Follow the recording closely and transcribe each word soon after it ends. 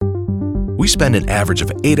We spend an average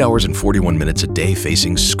of 8 hours and 41 minutes a day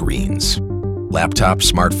facing screens.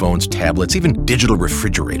 Laptops, smartphones, tablets, even digital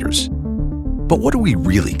refrigerators. But what are we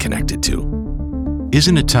really connected to?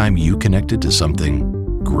 Isn't it time you connected to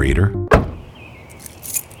something greater?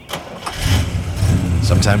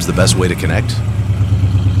 Sometimes the best way to connect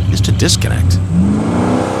is to disconnect.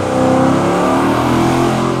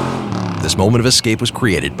 This moment of escape was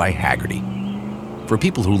created by Hagerty for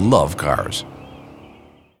people who love cars.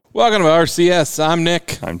 Welcome to RCS. I'm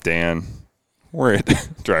Nick. I'm Dan. We're at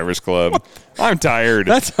Drivers Club. I'm tired.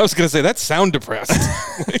 I was going to say, that sound depressed.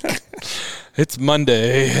 It's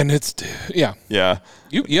Monday, and it's Yeah.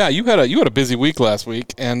 You had a busy week last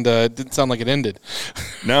week, and it didn't sound like it ended.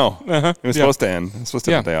 No. It was supposed to end. I was supposed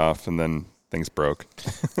to have a day off, and then things broke.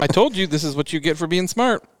 I told you this is what you get for being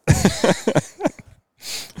smart.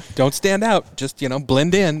 Don't stand out. Just,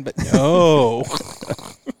 blend in, but no.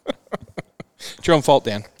 It's your own fault,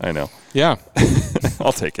 Dan. I know. Yeah.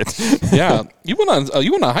 I'll take it. Yeah. You went on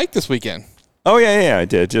a hike this weekend. Oh, yeah, I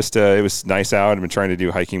did. Just it was nice out. I've been trying to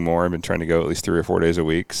do hiking more. I've been trying to go at least 3 or 4 days a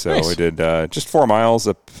week. So nice. I did just 4 miles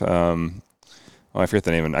up. I forget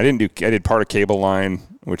the name. I did part of Cable Line,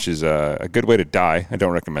 which is a good way to die. I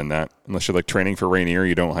don't recommend that. Unless you're like training for Rainier,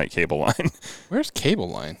 you don't hike Cable Line. Where's Cable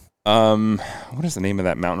Line? What is the name of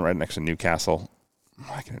that mountain right next to Newcastle?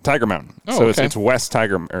 Tiger Mountain. Oh, so okay. it's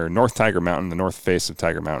North Tiger Mountain, the north face of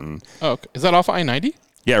Tiger Mountain. Oh, okay. Is that off I-90?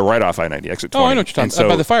 Yeah, right off I-90, exit 20. Oh, I know what you're talking about.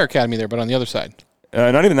 By the fire academy there, but on the other side.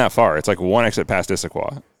 Not even that far. It's like one exit past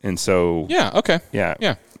Issaquah. And so... Yeah, okay.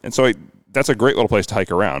 Yeah. And so that's a great little place to hike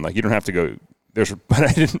around. Like, you don't have to go... But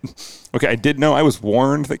I didn't... Okay, I did know I was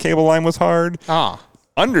warned that Cable Line was hard.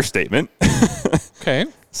 Understatement. Okay.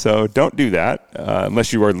 So don't do that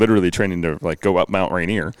unless you are literally training to, like, go up Mount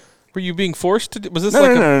Rainier. Were you being forced to do... Was this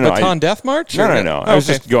No. baton death march? No. Oh, I was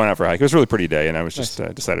okay. just going out for a hike. It was a really pretty day, and I was just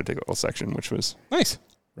decided to take a little section, which was... Nice.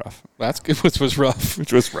 Rough. That's good. Which was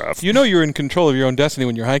rough. You're in control of your own destiny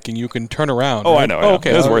when you're hiking. You can turn around. Oh, right? I know.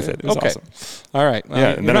 Okay. It was worth it. It was awesome. All right.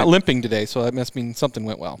 Yeah, you're not limping today, so that must mean something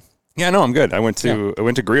went well. Yeah, no, I'm good. I went to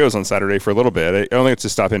Griot's on Saturday for a little bit. I only got to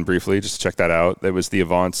stop in briefly just to check that out. There was the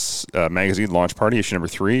Avance magazine launch party, issue number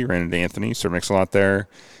 3. Ran into Anthony, Sir Mix-a-Lot there.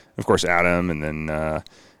 Of course, Adam. And then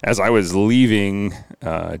as I was leaving,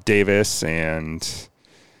 Davis and...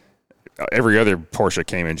 every other Porsche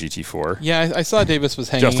came in GT4. Yeah, I saw Davis was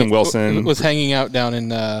hanging. Justin Wilson was hanging out down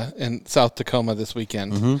in South Tacoma this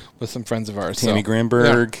weekend with some friends of ours. Tammy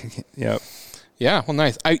Granberg. Yeah. Yep. Yeah, well,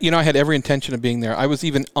 nice. I had every intention of being there. I was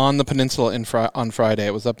even on the peninsula on Friday. I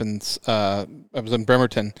was up in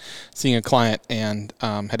Bremerton seeing a client and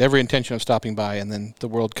had every intention of stopping by, and then the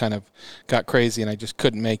world kind of got crazy and I just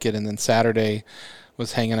couldn't make it. And then Saturday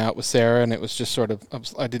was hanging out with Sarah, and it was just sort of,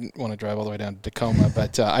 I didn't want to drive all the way down to Tacoma,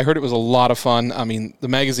 but I heard it was a lot of fun. I mean, the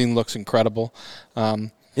magazine looks incredible.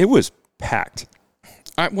 It was packed.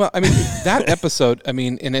 That episode, and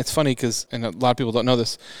it's funny because, and a lot of people don't know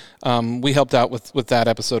this, we helped out with that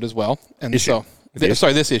episode as well. And this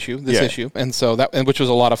issue. And so which was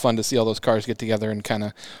a lot of fun to see all those cars get together and kind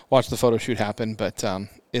of watch the photo shoot happen. But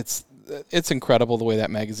it's incredible the way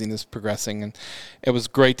that magazine is progressing, and it was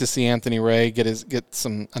great to see Anthony Ray get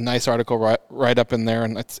a nice article right up in there.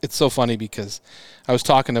 And it's so funny because I was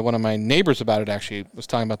talking to one of my neighbors about it. Actually, was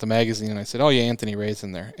talking about the magazine, and I said, "Oh yeah, Anthony Ray's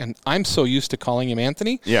in there." And I'm so used to calling him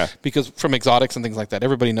Anthony, because from Exotics and things like that,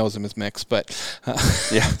 everybody knows him as Mix. But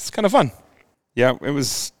it's kind of fun. Yeah, it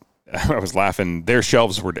was. I was laughing. Their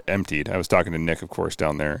shelves were emptied. I was talking to Nick, of course,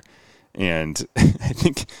 down there, and I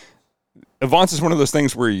think Avance is one of those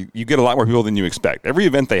things where you get a lot more people than you expect. Every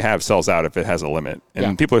event they have sells out if it has a limit.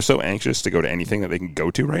 And people are so anxious to go to anything that they can go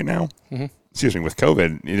to right now. Mm-hmm. Excuse me, with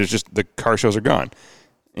COVID, it's just the car shows are gone.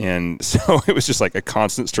 And so it was just like a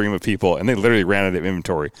constant stream of people, and they literally ran out of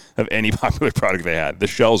inventory of any popular product they had. The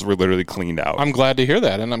shelves were literally cleaned out. I'm glad to hear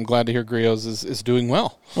that, and I'm glad to hear Griot's is doing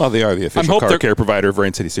well. Well, they are the official car care provider of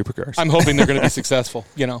Rain City Supercars. I'm hoping they're going to be successful.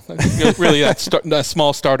 Really that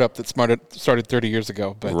small startup that started 30 years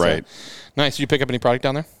ago. But, right. Nice. Did you pick up any product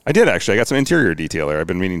down there? I did, actually. I got some interior detailer. I've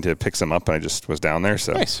been meaning to pick some up, and I just was down there.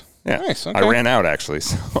 So nice. Yeah. Nice. Okay. I ran out, actually.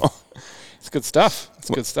 So it's good stuff. It's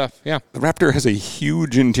good stuff. Yeah. The Raptor has a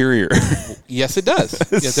huge interior. Yes, it does.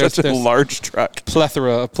 There's such a large truck.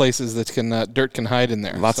 Plethora of places that dirt can hide in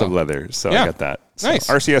there. Lots of leather. So I got that. So nice.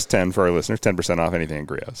 RCS 10 for our listeners, 10% off anything in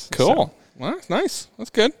Griot's. Cool. So. Well, nice.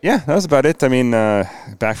 That's good. Yeah, that was about it. I mean,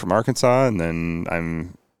 back from Arkansas, and then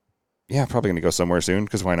I'm probably going to go somewhere soon,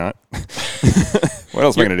 because why not? What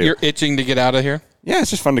else am I going to do? You're itching to get out of here? Yeah, it's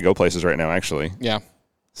just fun to go places right now, actually. Yeah.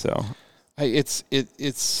 So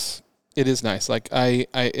It is nice. Like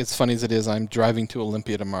it's funny as it is. I'm driving to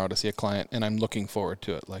Olympia tomorrow to see a client, and I'm looking forward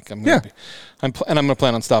to it. Like I'm going to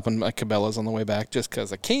plan on stopping at Cabela's on the way back just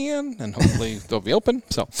because I can, and hopefully they'll be open.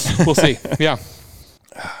 So we'll see. Yeah.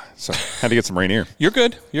 So had to get some Rainier. You're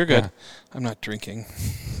good. Yeah. I'm not drinking.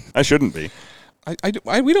 I shouldn't be.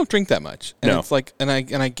 We don't drink that much, and No. it's like, and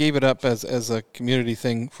I gave it up as a community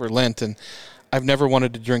thing for Lent, and I've never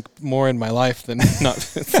wanted to drink more in my life than not.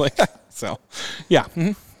 It's like so, yeah,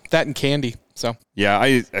 that and candy. So Yeah,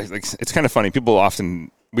 I it's kind of funny. People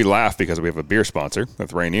often we laugh because we have a beer sponsor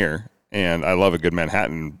with Rainier, and I love a good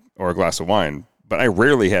Manhattan or a glass of wine, but I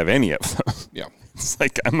rarely have any of them. yeah. It's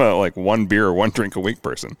like I'm a one beer or one drink a week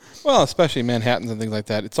person. Well, especially Manhattans and things like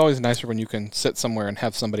that. It's always nicer when you can sit somewhere and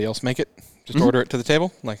have somebody else make it. Just order it to the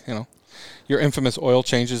table, like your infamous oil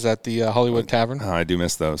changes at the Hollywood Tavern. Oh, I do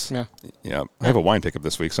miss those. Yeah. I have a wine pickup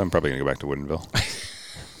this week, so I'm probably gonna go back to Woodinville.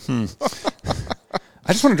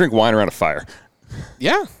 I just want to drink wine around a fire.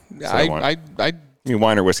 Yeah, I I mean,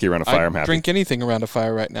 wine or whiskey around a fire. I'm I'd happy. drink anything around a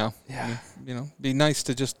fire right now. Yeah. Be nice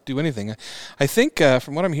to just do anything. I think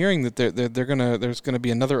from what I'm hearing that there's gonna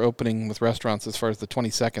be another opening with restaurants as far as the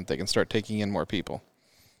 22nd. They can start taking in more people.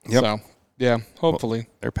 Yep. So yeah, hopefully. Well,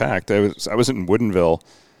 they're packed. I was in Woodinville.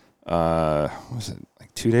 What was it,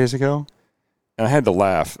 like 2 days ago? And I had to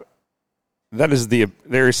laugh.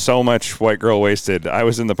 There is so much white girl wasted. I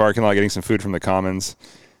was in the parking lot getting some food from the Commons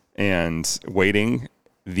and waiting.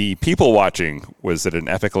 The people watching was at an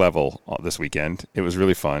epic level this weekend. It was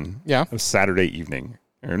really fun. Yeah. It was Saturday evening.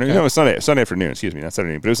 Or no, it was Sunday afternoon, excuse me, not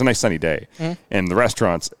Saturday evening, but it was a nice sunny day. And the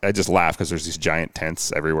restaurants, I just laugh because there's these giant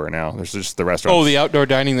tents everywhere now. There's just the restaurants. Oh, the outdoor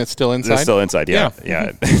dining that's still inside? That's still inside, yeah.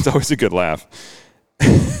 It's always a good laugh.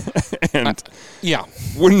 And yeah.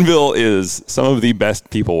 Woodinville is some of the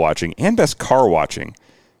best people watching and best car watching.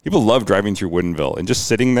 People love driving through Woodinville and just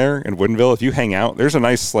sitting there in Woodinville. If you hang out, there's a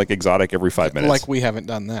nice exotic every 5 minutes. Like we haven't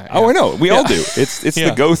done that. Oh, I know. We all do. It's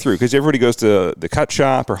the go through because everybody goes to the Cut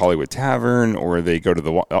Shop or Hollywood Tavern, or they go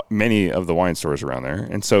to many of the wine stores around there.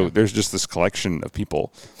 And so there's just this collection of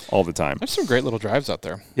people all the time. There's some great little drives out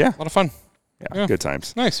there. Yeah. A lot of fun. Yeah. Good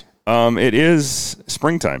times. Nice. It is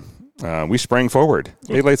springtime. We sprang forward.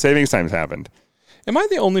 Daylight savings time's happened. Am I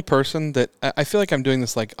the only person that I feel like I'm doing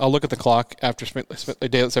this? Like, I'll look at the clock after a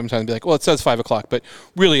day at 7 times and be like, well, it says 5 o'clock, but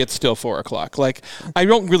really it's still 4 o'clock. Like, I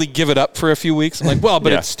don't really give it up for a few weeks. I'm like, well,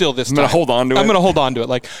 but it's still this time. I'm going to hold on to it. I'm going to hold on to it.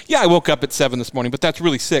 Like, yeah, I woke up at 7 this morning, but that's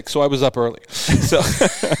really sick, so I was up early. So,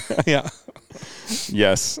 yeah.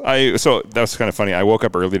 Yes. So that was kind of funny. I woke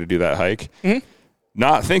up early to do that hike,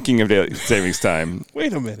 not thinking of daylight savings time.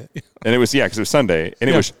 Wait a minute. And it was, because it was Sunday, and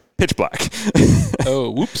it was pitch black.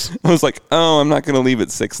 Oh, whoops. I was like, I'm not going to leave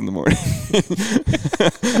at 6 in the morning.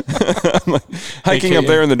 I'm like, hiking up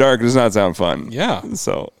there in the dark does not sound fun. Yeah.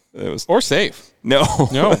 So it was. Or safe. No.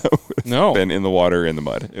 No. Been in the water, in the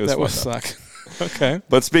mud. It was that would suck. Okay.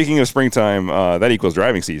 But speaking of springtime, that equals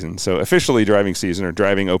driving season. So officially driving season, or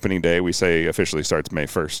driving opening day, we say officially starts May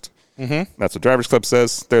 1st. Mm-hmm. That's what Drivers Club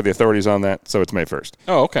says. They're the authorities on that, so it's May 1st.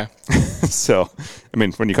 Oh, okay. So, I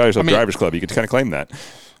mean, when you call yourself Drivers Club, you could kind of claim that.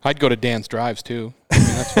 I'd go to Dan's Drives, too. I mean,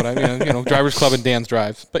 that's what Drivers Club and Dan's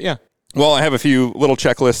Drives. But, yeah. Well, I have a few little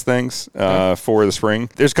checklist things for the spring.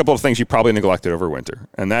 There's a couple of things you probably neglected over winter,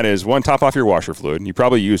 and that is, one, top off your washer fluid. You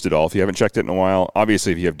probably used it all. If you haven't checked it in a while,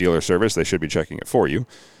 obviously, if you have dealer service, they should be checking it for you.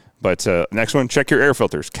 But next one, check your air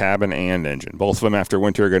filters, cabin and engine. Both of them after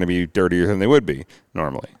winter are going to be dirtier than they would be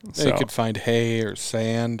normally. You could find hay or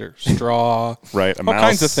sand or straw. Right, all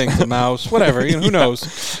kinds of things, a mouse, whatever. Who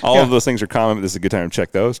knows? All of those things are common, but this is a good time to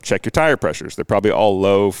check those. Check your tire pressures. They're probably all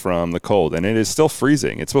low from the cold, and it is still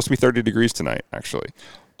freezing. It's supposed to be 30 degrees tonight, actually.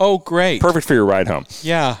 Oh, great. Perfect for your ride home.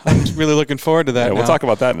 Yeah, I'm really looking forward to that now. We'll talk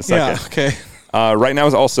about that in a second. Yeah, okay. Right now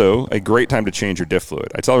is also a great time to change your diff fluid.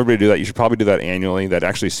 I tell everybody to do that. You should probably do that annually. That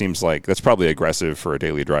actually seems like that's probably aggressive for a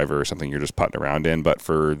daily driver or something you're just putting around in. But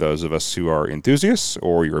for those of us who are enthusiasts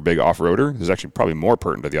or you're a big off-roader, this is actually probably more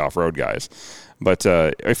pertinent to the off-road guys. But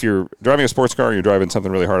if you're driving a sports car, you're driving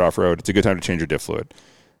something really hard off-road, it's a good time to change your diff fluid.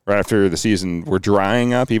 Right after the season, we're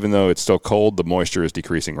drying up. Even though it's still cold, the moisture is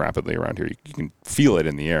decreasing rapidly around here. You can feel it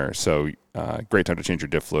in the air. So great time to change your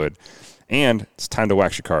diff fluid. And it's time to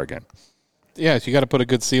wax your car again. Yes, you got to put a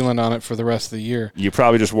good sealant on it for the rest of the year. You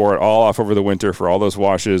probably just wore it all off over the winter for all those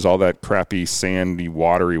washes, all that crappy, sandy,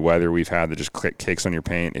 watery weather we've had that just cakes on your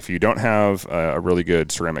paint. If you don't have a really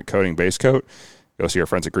good ceramic coating base coat, go see our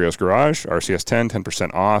friends at Griot's Garage, RCS10,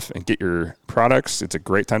 10% off, and get your products. It's a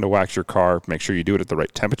great time to wax your car. Make sure you do it at the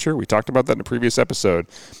right temperature. We talked about that in a previous episode.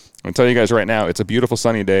 I'll tell you guys right now, it's a beautiful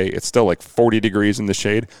sunny day. It's still like 40 degrees in the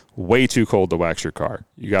shade. Way too cold to wax your car.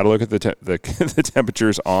 You got to look at the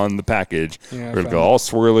temperatures on the package. It'll go all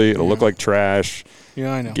swirly. It'll look like trash.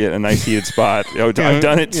 Yeah, I know. Get a nice heated spot. I've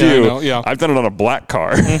done it too. Yeah, I know. Yeah. I've done it on a black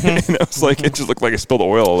car. And it was like, it just looked like I spilled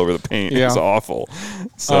oil all over the paint. Yeah. It was awful.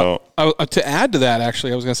 So to add to that,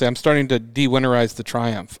 actually, I was going to say I'm starting to de-winterize the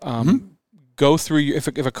Triumph. Go through if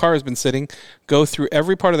a car has been sitting, go through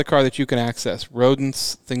every part of the car that you can access,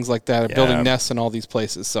 rodents, things like that, building nests in all these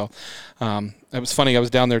places. So it was funny. I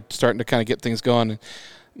was down there starting to kind of get things going. And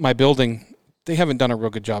my building, they haven't done a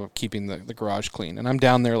real good job of keeping the garage clean. And I'm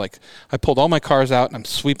down there like I pulled all my cars out and I'm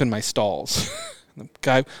sweeping my stalls. One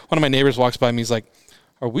of my neighbors walks by me. He's like,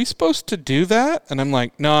 "Are we supposed to do that?" And I'm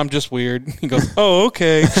like, "No, I'm just weird." He goes, "Oh,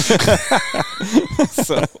 okay."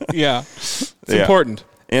 So yeah, it's important.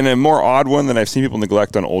 And a more odd one that I've seen people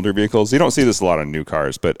neglect on older vehicles. You don't see this a lot on new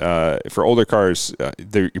cars, but for older cars,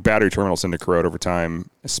 your battery terminals tend to corrode over time,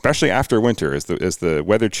 especially after winter as the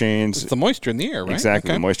weather changes. It's the moisture in the air, right?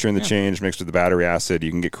 Exactly. Okay. The moisture in the change mixed with the battery acid.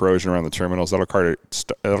 You can get corrosion around the terminals. That'll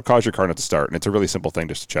cause your car not to start. And it's a really simple thing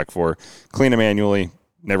just to check for. Clean it manually.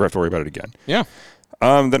 Never have to worry about it again. Yeah.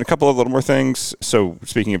 Then a couple of little more things. So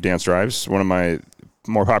speaking of dance drives, one of the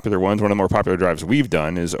more popular drives we've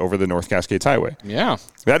done is over the North Cascades Highway. Yeah.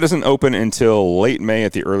 That doesn't open until late May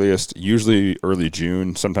at the earliest, usually early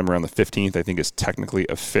June, sometime around the 15th, I think is technically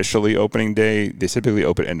officially opening day. They typically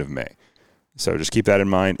open end of May. So just keep that in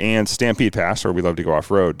mind. And Stampede Pass, where we love to go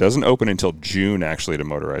off-road, doesn't open until June, actually, to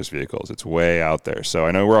motorized vehicles. It's way out there. So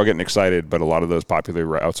I know we're all getting excited, but a lot of those popular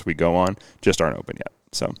routes we go on just aren't open yet.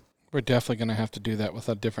 So we're definitely going to have to do that with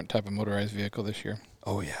a different type of motorized vehicle this year.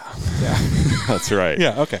 Oh, yeah. Yeah. That's right.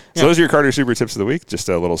 Yeah, okay. So those are your Carter Super Tips of the week. Just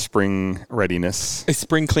a little spring readiness.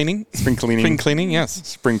 Spring cleaning. Spring cleaning. Spring cleaning, yes.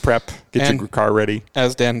 Spring prep. Get your car ready.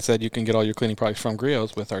 As Dan said, you can get all your cleaning products from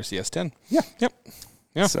Griot's with RCS10. Yeah. Yep.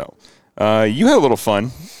 Yeah. So you had a little fun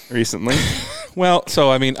recently. Well, so,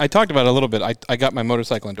 I mean, I talked about it a little bit. I got my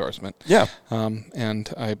motorcycle endorsement. Yeah.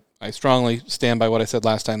 And I strongly stand by what I said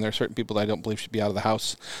last time. There are certain people that I don't believe should be out of the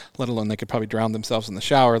house, let alone they could probably drown themselves in the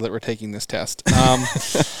shower that were taking this test.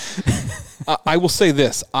 I will say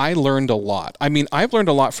this. I learned a lot. I mean, I've learned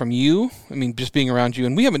a lot from you. I mean, just being around you.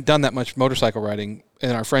 And we haven't done that much motorcycle riding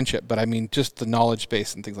in our friendship, but I mean, just the knowledge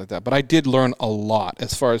base and things like that. But I did learn a lot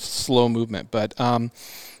as far as slow movement. But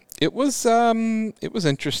it was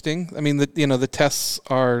interesting. I mean, the tests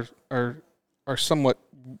are somewhat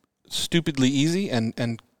stupidly easy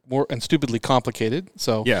and stupidly complicated.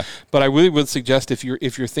 So yeah. But I really would suggest if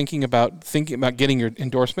you're thinking about getting your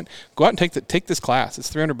endorsement, go out and take this class.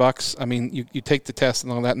 It's $300. I mean, you take the test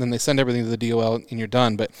and all that, and then they send everything to the DOL and you're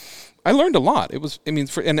done. But I learned a lot.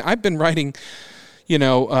 And I've been riding,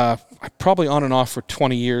 probably on and off for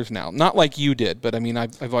 20 years now. Not like you did, but I mean,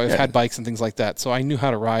 I've always had bikes and things like that, so I knew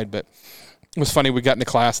how to ride. But it was funny. We got into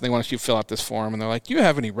class and they wanted you to fill out this form, and they're like, "Do you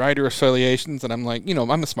have any rider affiliations?" And I'm like,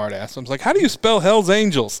 I'm a smart ass. So I was like, "How do you spell Hell's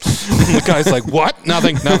Angels?" And the guy's like, "What?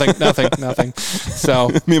 Nothing." So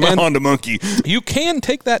me and my Honda Monkey. You can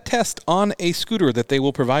take that test on a scooter that they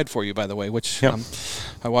will provide for you, by the way, which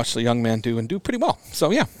I watched a young man do pretty well.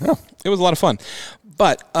 So yeah, it was a lot of fun.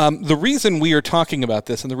 But the reason we are talking about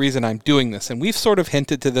this and the reason I'm doing this, and we've sort of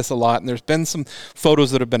hinted to this a lot, and there's been some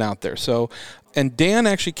photos that have been out there. So, and Dan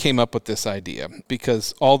actually came up with this idea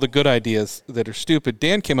because all the good ideas that are stupid,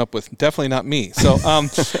 Dan came up with, definitely not me. So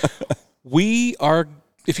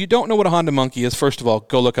if you don't know what a Honda Monkey is, first of all,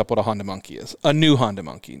 go look up what a Honda Monkey is. A new Honda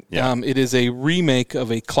Monkey. Yeah. It is a remake of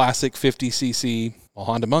a classic 50cc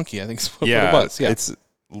Honda Monkey, I think is what it was. Yeah, it's a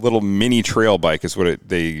little mini trail bike is what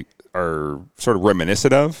they are sort of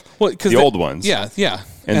reminiscent of. Well, the old ones. Yeah.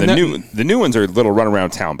 And the new ones are little run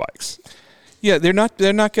around town bikes. Yeah, they're not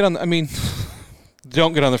get on. I mean,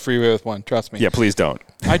 don't get on the freeway with one. Trust me. Yeah, please don't.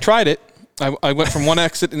 I tried it. I went from one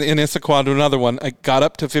exit in Issaquah to another one. I got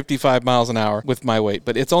up to 55 miles an hour with my weight,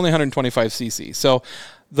 but it's only 125 cc. So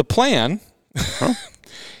the plan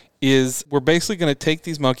is we're basically going to take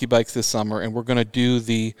these monkey bikes this summer, and we're going to do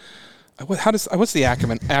the what's the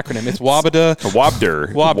acronym? It's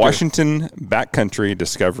WABDR, Washington Backcountry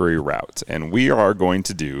Discovery Route, and we are going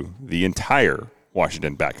to do the entire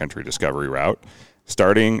Washington Backcountry Discovery Route,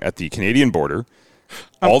 starting at the Canadian border,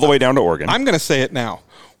 all the way down to Oregon. I'm going to say it now.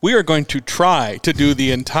 We are going to try to do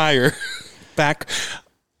the entire back.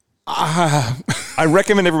 I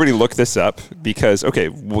recommend everybody look this up because,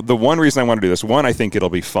 the one reason I want to do this, one, I think it'll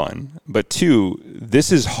be fun, but two,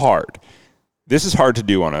 this is hard. This is hard to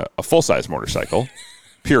do on a full-size motorcycle,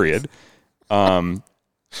 period. To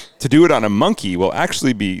do it on a monkey will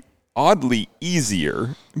actually be oddly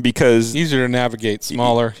easier because easier to navigate,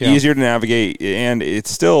 smaller, easier to navigate, and it's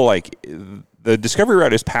still like the Discovery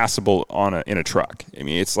route is passable in a truck. I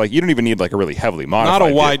mean, it's like you don't even need like a really heavily modified.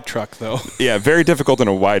 Not a wide truck though. Yeah, very difficult in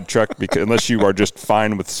a wide truck because unless you are just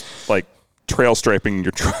fine with like trail striping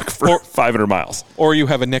your truck for 500 miles. Or you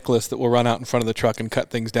have a Nicholas that will run out in front of the truck and cut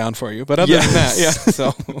things down for you. But other than that,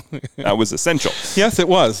 so that was essential. Yes, it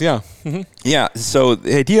was. Yeah. Mm-hmm. Yeah. So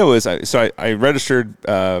the idea was, I registered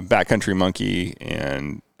Backcountry Monkey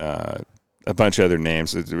and a bunch of other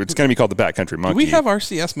names. It's going to be called the Backcountry Monkey. Do we have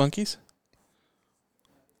RCS monkeys?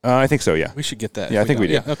 I think so. Yeah. We should get that. Yeah, I think we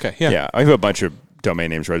do. Yeah. Okay. Yeah. Yeah. I have a bunch of domain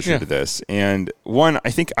names registered to this, and one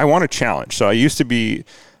I think I want a challenge. So I used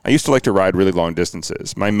to like to ride really long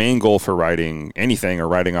distances. My main goal for riding anything or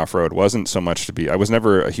riding off-road wasn't so much I was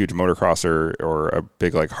never a huge motocrosser or a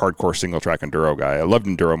big like hardcore single-track enduro guy. I loved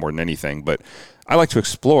enduro more than anything, but I like to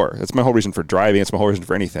explore. That's my whole reason for driving. It's my whole reason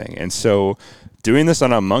for anything. And so doing this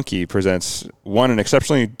on a Monkey presents, an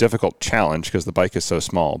exceptionally difficult challenge because the bike is so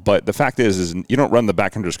small. But the fact is you don't run the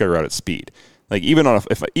backcountry Discovery route at speed. Like even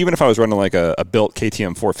if I was running like a built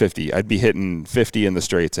KTM 450, I'd be hitting 50 in the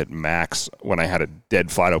straights at max when I had a dead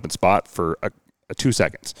flat open spot for a 2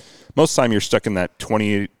 seconds. Most of the time you're stuck in that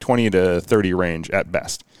 20 to 30 range at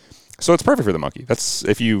best. So it's perfect for the Monkey. That's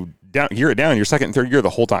if you gear it down, you're second and third gear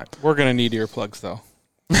the whole time. We're gonna need earplugs though.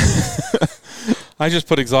 I just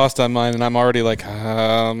put exhaust on mine and I'm already like,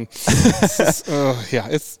 yeah.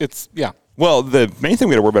 Well, the main thing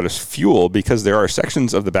we got to worry about is fuel because there are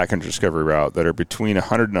sections of the backcountry Discovery route that are between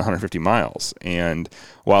 100 and 150 miles. And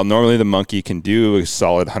while normally the Monkey can do a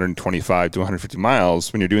solid 125 to 150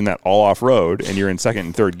 miles, when you're doing that all off-road and you're in second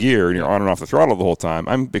and third gear and you're on and off the throttle the whole time,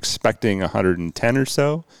 I'm expecting 110 or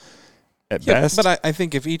so at best. But I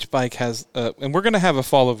think if each bike has, and we're going to have a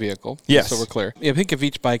follow vehicle, yes. So we're clear. I think if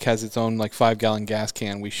each bike has its own like 5-gallon gas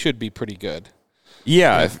can, we should be pretty good.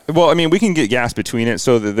 Yeah. Well, I mean, we can get gas between it.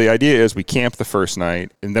 So the idea is we camp the first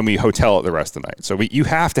night and then we hotel it the rest of the night. So you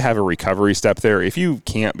have to have a recovery step there. If you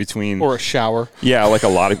camp between or a shower, like a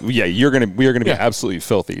lot of we are going to be absolutely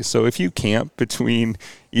filthy. So if you camp between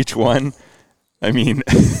each one, I mean,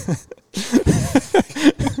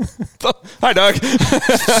 hi, Doug.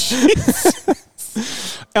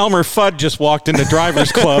 Elmer Fudd just walked into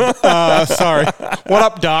Drivers Club. Sorry. What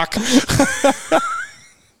up, Doc?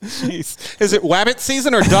 Jeez. Is it wabbit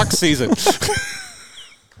season or duck season?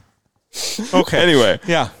 Okay. Anyway.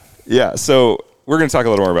 Yeah. So we're going to talk a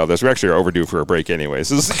little more about this. We're actually overdue for a break anyway.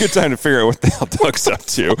 So this is a good time to figure out what the hell Doug's up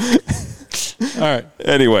to. All right.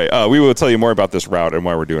 Anyway, we will tell you more about this route and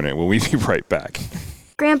why we're doing it when we be right back.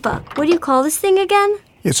 Grandpa, what do you call this thing again?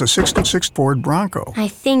 It's a 66 Ford Bronco. I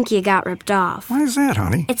think you got ripped off. Why is that,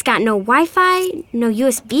 honey? It's got no Wi-Fi, no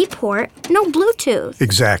USB port, no Bluetooth.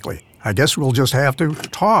 Exactly. I guess we'll just have to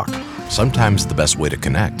talk. Sometimes the best way to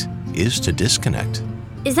connect is to disconnect.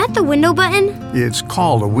 Is that the window button? It's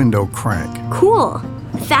called a window crank. Cool.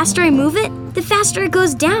 The faster I move it, the faster it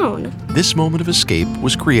goes down. This moment of escape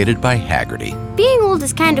was created by Haggerty. Being old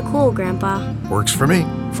is kind of cool, Grandpa. Works for me.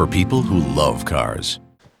 For people who love cars.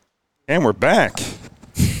 And we're back.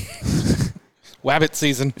 Wabbit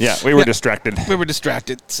season. Yeah, we were distracted. We were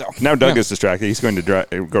distracted. So now Doug is distracted. He's going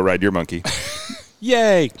to go ride your Monkey.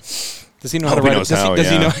 Yay! Does he know how to ride?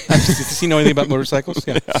 Does he know anything about motorcycles?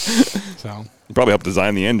 Yeah. So he probably helped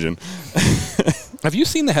design the engine. Have you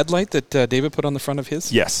seen the headlight that David put on the front of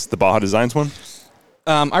his? Yes, the Baja Designs one.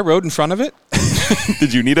 I rode in front of it.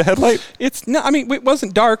 Did you need a headlight? It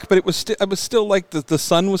wasn't dark, but it was still like the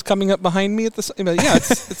sun was coming up behind me at the. Yeah,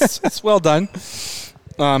 it's well done.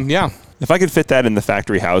 Yeah. If I could fit that in the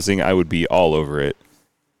factory housing, I would be all over it.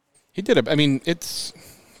 He did it. I mean,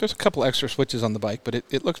 there's a couple extra switches on the bike, but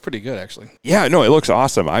it looks pretty good, actually. Yeah, no, it looks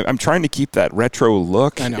awesome. I'm trying to keep that retro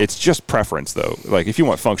look. I know. It's just preference, though. Like, if you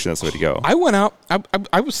want function, that's the way to go. I went out.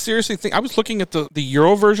 I was seriously thinking. I was looking at the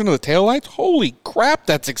Euro version of the taillights. Holy crap,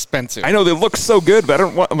 that's expensive. I know, they look so good, but I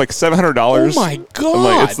don't want, I'm like, $700. Oh, my God. I'm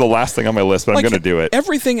like, it's the last thing on my list, but I'm going to do it.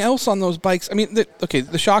 Everything else on those bikes, I mean,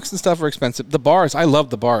 the shocks and stuff are expensive. The bars, I love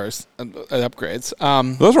the bars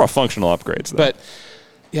upgrades. Those are all functional upgrades, though. But...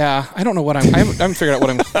 yeah, I don't know what I haven't figured out what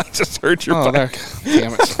I'm... I just heard your bike.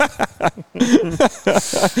 Damn it.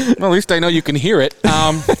 Well, at least I know you can hear it.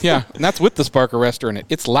 Yeah, and that's with the spark arrestor in it.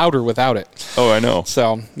 It's louder without it. Oh, I know.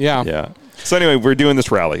 So, yeah. Yeah. So anyway, we're doing this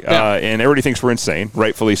rally, and everybody thinks we're insane,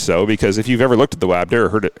 rightfully so, because if you've ever looked at the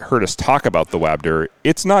Wabder or heard us talk about the Wabder,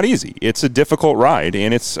 it's not easy. It's a difficult ride,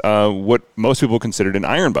 and it's what most people considered an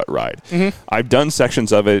iron butt ride. Mm-hmm. I've done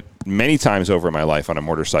sections of it many times over in my life on a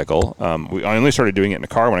motorcycle. I only started doing it in a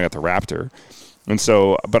car when I got the Raptor, and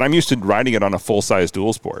so, but I'm used to riding it on a full-size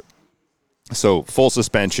dual sport. So full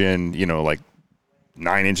suspension, like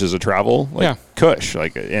 9 inches of travel, cush,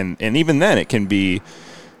 and even then it can be.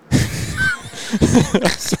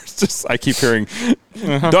 I keep hearing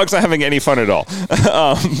Doug's not having any fun at all.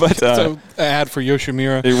 But it's an ad for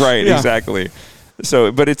Yoshimura, right? Yeah. Exactly.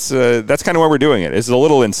 So, but it's that's kind of why we're doing it. It's a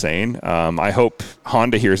little insane. I hope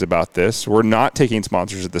Honda hears about this. We're not taking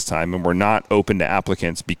sponsors at this time, and we're not open to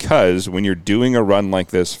applicants because when you're doing a run like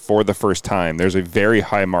this for the first time, there's a very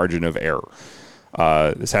high margin of error.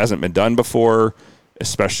 This hasn't been done before,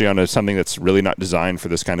 especially on something that's really not designed for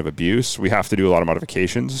this kind of abuse. We have to do a lot of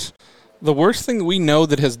modifications. The worst thing we know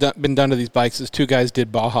that has been done to these bikes is 2 guys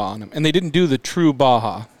did Baja on them, and they didn't do the true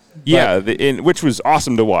Baja. Yeah, which was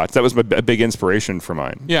awesome to watch. That was a big inspiration for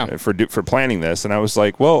mine. Yeah. For planning this, and I was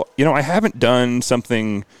like, well, I haven't done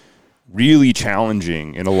something really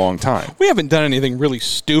challenging in a long time. We haven't done anything really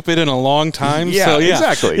stupid in a long time. Yeah, so,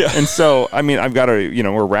 exactly. Yeah. And so, I've got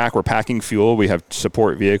we're packing fuel. We have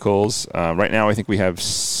support vehicles. Right now, I think we have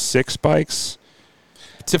 6 bikes.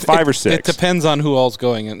 To 5 or 6. It depends on who all's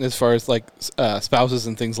going, and as far as spouses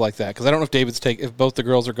and things like that. Because I don't know if both the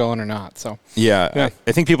girls are going or not. So yeah.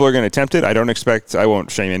 I think people are going to attempt it. I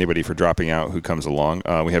won't shame anybody for dropping out who comes along.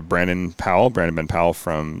 We have Brandon Ben Powell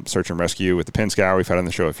from Search and Rescue with the Pinscour. We've had on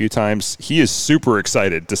the show a few times. He is super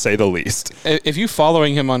excited, to say the least. If you're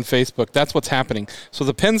following him on Facebook, that's what's happening. So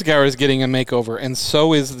the Pinscour is getting a makeover, and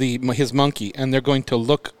so is his monkey, and they're going to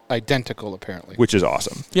look identical, apparently, which is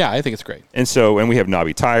awesome. Yeah, I think it's great. And we have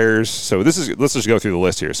knobby tires. So let's just go through the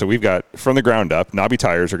list here. So we've got from the ground up, knobby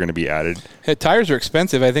tires are going to be added. Hey, tires are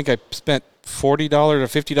expensive. I think I spent $40 or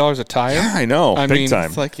 $50 a tire. Yeah, I know. Big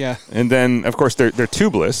time. It's And then of course they're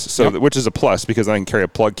tubeless, which is a plus because I can carry a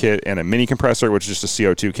plug kit and a mini compressor, which is just a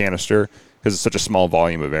CO2 canister because it's such a small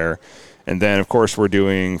volume of air. And then, of course, we're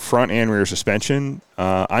doing front and rear suspension.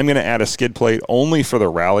 I'm going to add a skid plate only for the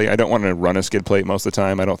rally. I don't want to run a skid plate most of the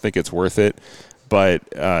time. I don't think it's worth it. But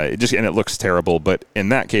it looks terrible. But in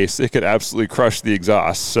that case, it could absolutely crush the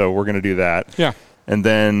exhaust. So we're going to do that. Yeah. And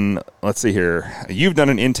then, let's see here. You've done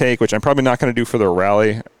an intake, which I'm probably not going to do for the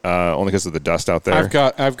rally, only because of the dust out there. I've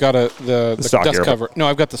got the dust cover. No,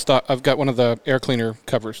 I've got the stock. I've got one of the air cleaner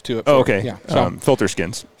covers too. Oh, okay. Yeah. So, filter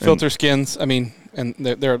skins. skins. And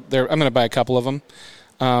they're. I'm going to buy a couple of them.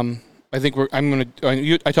 I think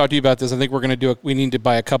I talked to you about this. I think we're going to we need to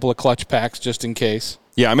buy a couple of clutch packs just in case.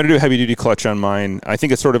 Yeah, I'm going to do a heavy-duty clutch on mine. I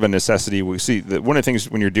think it's sort of a necessity. We see that one of the things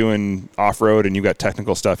when you're doing off-road and you've got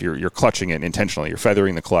technical stuff, you're clutching it intentionally. You're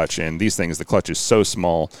feathering the clutch. And these things, the clutch is so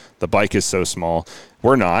small. The bike is so small.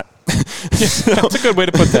 We're not. That's a good way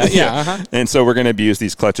to put that. Yeah. Uh-huh. And so we're going to abuse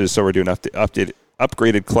these clutches. So we're doing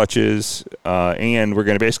upgraded clutches, and we're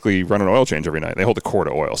going to basically run an oil change every night. They hold a quart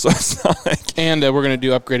of oil, so it's not like... And we're going to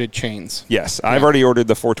do upgraded chains. Yes. Yeah. I've already ordered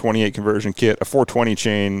the 428 conversion kit. A 420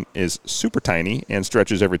 chain is super tiny and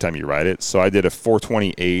stretches every time you ride it. So I did a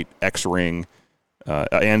 428 X-ring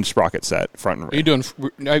and sprocket set, front and rear. Are you doing...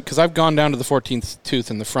 Because I've gone down to the 14th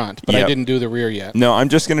tooth in the front, but I didn't do the rear yet. No, I'm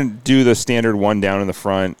just going to do the standard 1 down in the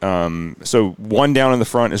front. So 1 down in the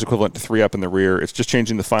front is equivalent to 3 up in the rear. It's just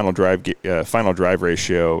changing the final drive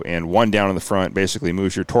ratio, and 1 down in the front basically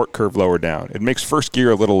moves your torque curve lower down. It makes first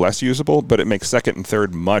gear a little less usable, but it makes second and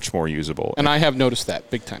third much more usable. And I have noticed that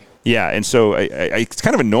big time. Yeah, and so it's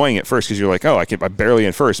kind of annoying at first because you're like, I'm barely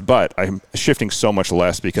in first, but I'm shifting so much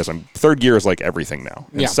less because third gear is like everything now.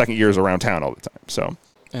 And second gear is around town all the time. So.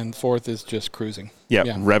 And fourth is just cruising. Yeah,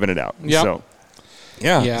 revving it out. Yeah. So,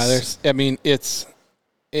 yeah. Yeah,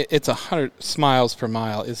 it's 100 miles per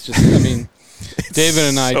mile. It's just, David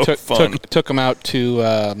and I took them out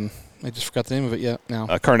to, I just forgot the name of it yet now.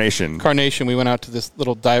 Carnation. Carnation. We went out to this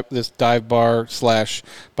little dive bar /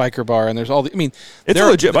 biker bar, and there's all the. It's a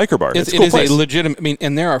legit biker bar. It's a cool place. A legitimate.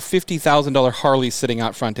 and there are $50,000 Harleys sitting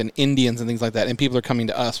out front and Indians and things like that, and people are coming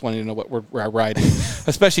to us wanting to know what we're riding.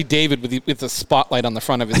 Especially David with the spotlight on the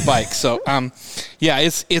front of his bike. So,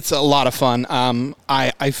 it's a lot of fun.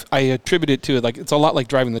 I attribute it to it it's a lot like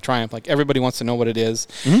driving the Triumph. Like everybody wants to know what it is,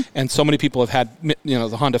 and so many people have had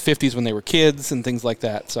the Honda 50s when they were kids and things like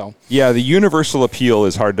that. So. Yeah, the universal appeal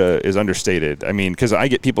is understated. Because I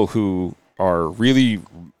get people who are really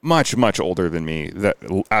much, much older than me that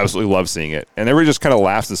absolutely love seeing it. And everybody just kind of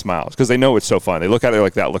laughs and smiles because they know it's so fun. They look at it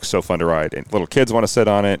like that looks so fun to ride. And little kids want to sit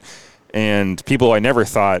on it. And people I never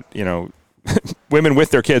thought, women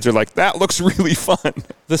with their kids are like, that looks really fun.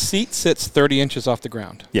 The seat sits 30 inches off the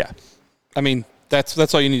ground. Yeah.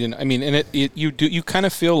 That's all you need to know. And you kind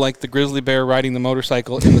of feel like the grizzly bear riding the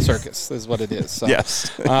motorcycle in the circus is what it is. So,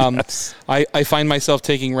 yes. I find myself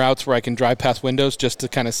taking routes where I can drive past windows just to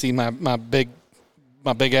kind of see my big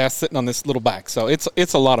my big ass sitting on this little bike. So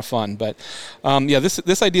it's a lot of fun. But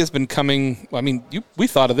this idea has been coming. I mean, we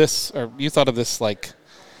thought of this, or you thought of this like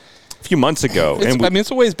a few months ago.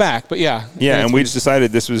 It's a ways back, but yeah. Yeah, and we just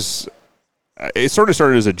decided this was. It sort of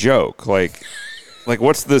started as a joke, like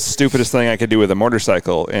what's the stupidest thing I could do with a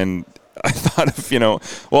motorcycle? And I thought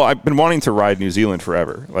of, I've been wanting to ride New Zealand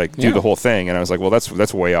forever, do the whole thing. And I was like, well,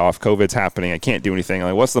 that's way off. COVID's happening. I can't do anything.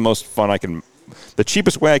 Like, what's the most fun the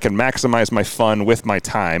cheapest way I can maximize my fun with my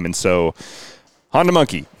time? And so Honda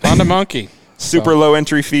Monkey. Super low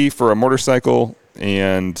entry fee for a motorcycle.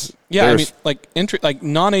 And yeah, I mean, like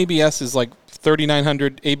non-ABS is like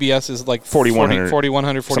 $3,900. ABS is like $4,100,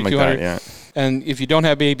 $4,200. Yeah. And if you don't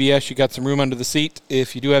have ABS, you got some room under the seat.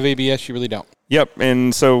 If you do have ABS, you really don't. Yep.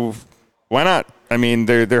 And so why not? I mean,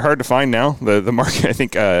 they're hard to find now. The market, I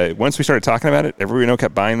think, once we started talking about it, everyone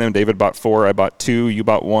kept buying them. David bought 4. I bought 2. You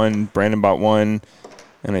bought 1. Brandon bought 1.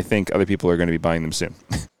 And I think other people are going to be buying them soon.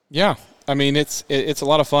 Yeah. I mean, it's a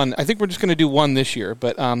lot of fun. I think we're just going to do one this year,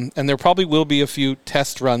 but and there probably will be a few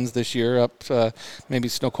test runs this year up maybe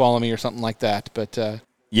Snoqualmie or something like that. But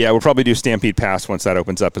yeah, we'll probably do Stampede Pass once that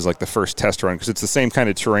opens up as like the first test run because it's the same kind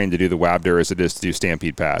of terrain to do the Wabder as it is to do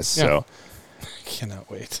Stampede Pass. Yeah. So I cannot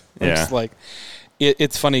wait. Yeah. Just like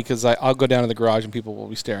it's funny because I'll go down to the garage and people will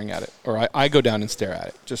be staring at it, or I go down and stare at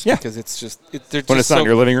it just because it's just when it's not in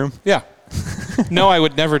your living room. Yeah. No, I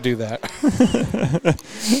would never do that.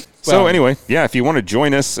 So anyway, yeah, if you want to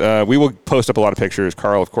join us, we will post up a lot of pictures.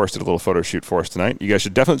 Carl, of course, did a little photo shoot for us tonight. You guys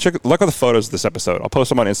should definitely look at the photos of this episode. I'll post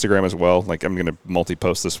them on Instagram as well. Like I'm going to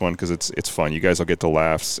multi-post this one because it's fun. You guys will get the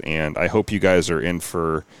laughs, and I hope you guys are in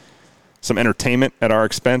for some entertainment at our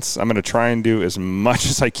expense. I'm going to try and do as much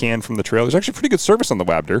as I can from the trail. There's actually pretty good service on the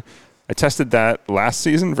Wabder. I tested that last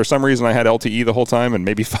season. For some reason, I had LTE the whole time and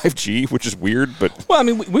maybe 5G, which is weird. But well, I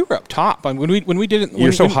mean, we were up top. I mean, when we did it,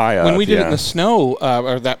 you're so high up. When we did it in the snow,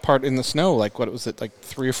 or that part in the snow, like what was it, like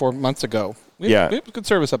 3 or 4 months ago? We had good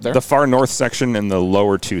service up there. The far north section and the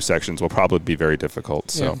lower 2 sections will probably be very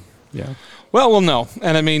difficult. So yeah. Well, we'll know.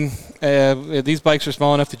 And I mean, these bikes are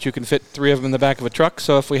small enough that you can fit 3 of them in the back of a truck.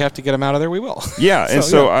 So if we have to get them out of there, we will. Yeah. And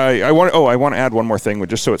so I want to add one more thing,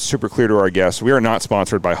 just so it's super clear to our guests. We are not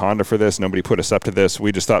sponsored by Honda for this. Nobody put us up to this.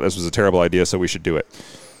 We just thought this was a terrible idea, so we should do it.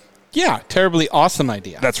 Yeah, terribly awesome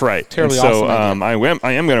idea. That's right. Terribly awesome idea.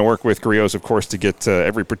 I am going to work with Griot's, of course, to get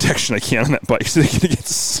every protection I can on that bike so it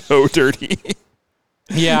gets so dirty.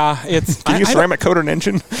 Yeah, it's. Can you ceramic coat an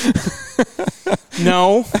engine?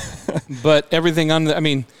 No, but everything on the. I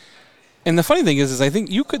mean, and the funny thing is I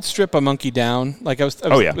think you could strip a Monkey down. Like I was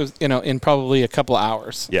in probably a couple of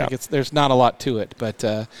hours. Yeah, like there's not a lot to it,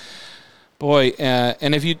 but boy,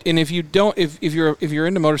 and if you're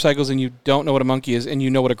into motorcycles and you don't know what a Monkey is and you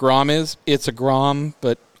know what a Grom is, it's a Grom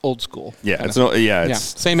but old school. Yeah,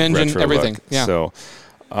 it's same engine, everything. Look. Yeah. So,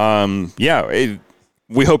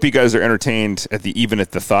 we hope you guys are entertained even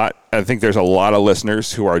at the thought. I think there's a lot of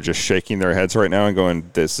listeners who are just shaking their heads right now and going,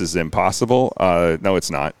 "This is impossible." No,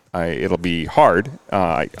 it's not. It'll be hard.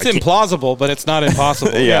 It's implausible, but it's not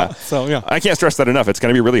impossible. Yeah. So yeah, I can't stress that enough. It's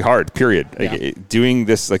going to be really hard. Period. Yeah. Doing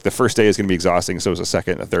this, like the first day is going to be exhausting. So is the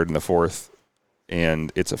second, the third, and the fourth,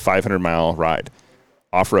 and it's a 500-mile ride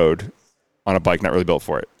off road on a bike not really built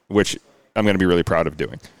for it, which I'm going to be really proud of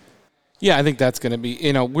doing. Yeah, I think that's going to be,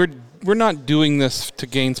 we're not doing this to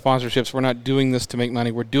gain sponsorships. We're not doing this to make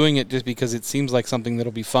money. We're doing it just because it seems like something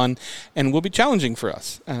that'll be fun and will be challenging for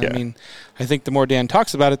us. I mean, I think the more Dan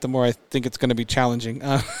talks about it, the more I think it's going to be challenging.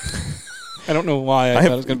 I don't know why I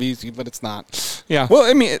thought it was going to be easy, but it's not. Yeah. Well,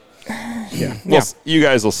 I mean, you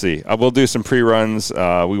guys will see. We'll do some pre-runs.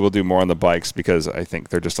 We will do more on the bikes because I think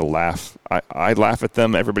they're just a laugh. I laugh at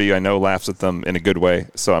them. Everybody I know laughs at them in a good way,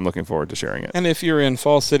 so I'm looking forward to sharing it. And if you're in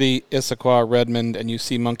Fall City, Issaquah, Redmond, and you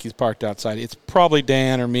see monkeys parked outside, it's probably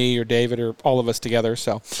Dan or me or David or all of us together,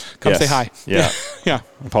 so come say hi. Yeah. Yeah.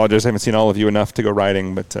 I apologize. I haven't seen all of you enough to go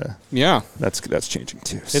riding, but that's changing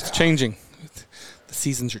too. So. It's changing. The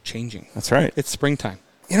seasons are changing. That's right. It's springtime.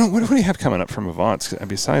 What do we have coming up from Avance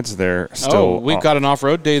besides they're still... we've got an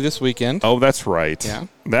off-road day this weekend. Oh, that's right. Yeah.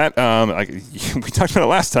 That, we talked about it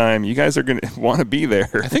last time. You guys are going to want to be there.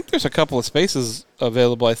 I think there's a couple of spaces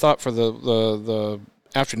available, I thought, for the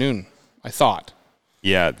afternoon, I thought.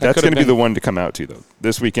 Yeah, that's going to be the one to come out to, though,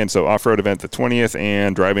 this weekend. So off-road event the 20th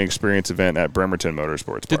and driving experience event at Bremerton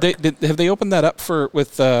Motorsports Park. Have they opened that up for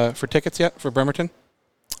tickets yet for Bremerton?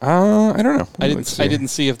 I don't know. I didn't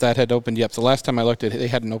see if that had opened yet. The last time I looked at it, they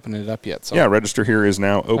hadn't opened it up yet. So. Yeah, register here is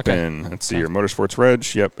now open. Okay. Let's see your Motorsports Reg.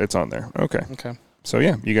 Yep, it's on there. Okay. Okay. So,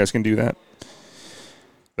 yeah, you guys can do that.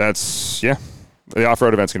 That's The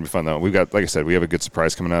off-road event's going to be fun, though. We've got, like I said, we have a good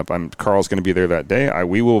surprise coming up. Carl's going to be there that day.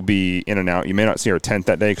 We will be in and out. You may not see our tent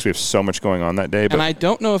that day because we have so much going on that day. But and I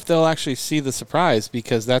don't know if they'll actually see the surprise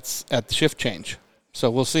because that's at the shift change. So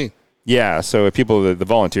we'll see. Yeah, so if the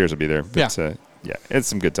volunteers will be there. But, yeah, it's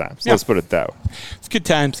some good times. Let's put it that way. It's good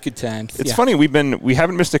times, good times. It's funny, we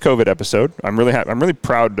haven't missed a COVID episode. I'm really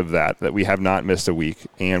proud of that we have not missed a week,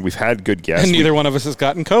 and we've had good guests. And neither one of us has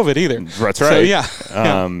gotten COVID either. That's right. So, yeah.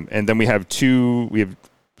 And then we have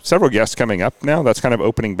several guests coming up now. That's kind of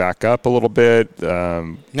opening back up a little bit.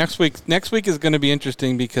 Next week is going to be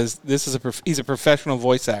interesting because this is he's a professional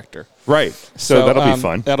voice actor. Right. So that'll be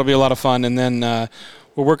fun. That'll be a lot of fun, and then.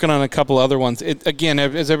 We're working on a couple other ones. Again,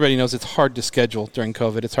 as everybody knows, it's hard to schedule during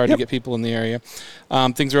COVID. It's hard to get people in the area.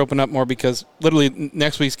 Things are opening up more because literally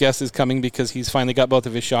next week's guest is coming because he's finally got both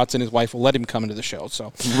of his shots and his wife will let him come into the show.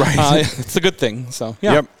 So it's a good thing. So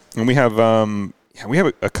yeah. Yep. And we have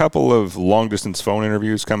a couple of long distance phone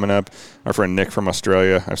interviews coming up. Our friend Nick from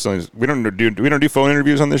Australia. We don't do phone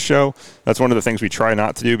interviews on this show. That's one of the things we try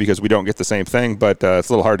not to do because we don't get the same thing. But it's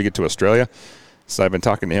a little hard to get to Australia. So I've been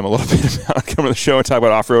talking to him a little bit about coming to the show and talk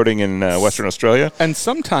about off-roading in Western Australia. And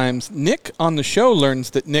sometimes Nick on the show learns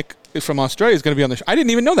that Nick from Australia is going to be on the show. I didn't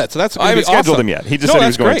even know that, so that's I haven't scheduled him yet. He just said he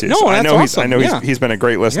was going to. No, so that's awesome. I know he's been a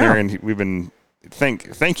great listener, and we've been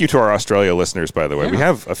thank you to our Australia listeners, by the way. Yeah. We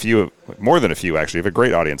have more than a few actually. We have a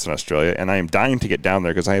great audience in Australia, and I am dying to get down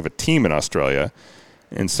there because I have a team in Australia,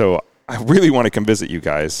 and so I really want to come visit you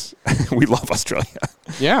guys. We love Australia.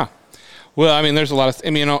 Yeah. Well, I mean, there's a lot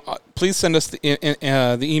of. Please send us the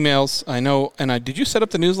emails. I know. And did you set up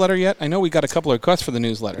the newsletter yet? I know we got a couple of requests for the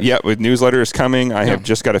newsletter. Yeah, with newsletters coming, I have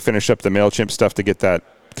just got to finish up the MailChimp stuff to get that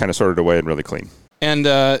kind of sorted away and really clean. And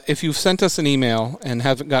if you've sent us an email and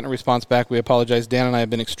haven't gotten a response back, we apologize. Dan and I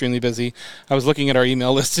have been extremely busy. I was looking at our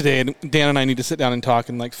email list today, and Dan and I need to sit down and talk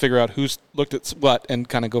and figure out who's looked at what and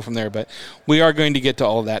kind of go from there. But we are going to get to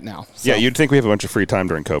all of that now. So. Yeah, you'd think we have a bunch of free time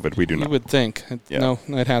during COVID. We do not. You would think. No,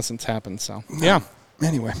 it hasn't happened. So, yeah.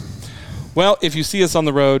 Anyway. Well, if you see us on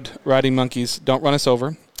the road riding monkeys, don't run us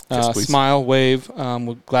over. Smile, wave.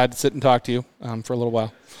 We're glad to sit and talk to you for a little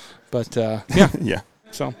while. But, yeah. Yeah.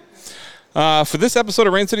 So... for this episode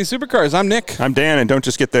of Rain City Supercars, I'm Nick. I'm Dan, and don't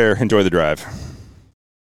just get there. Enjoy the drive.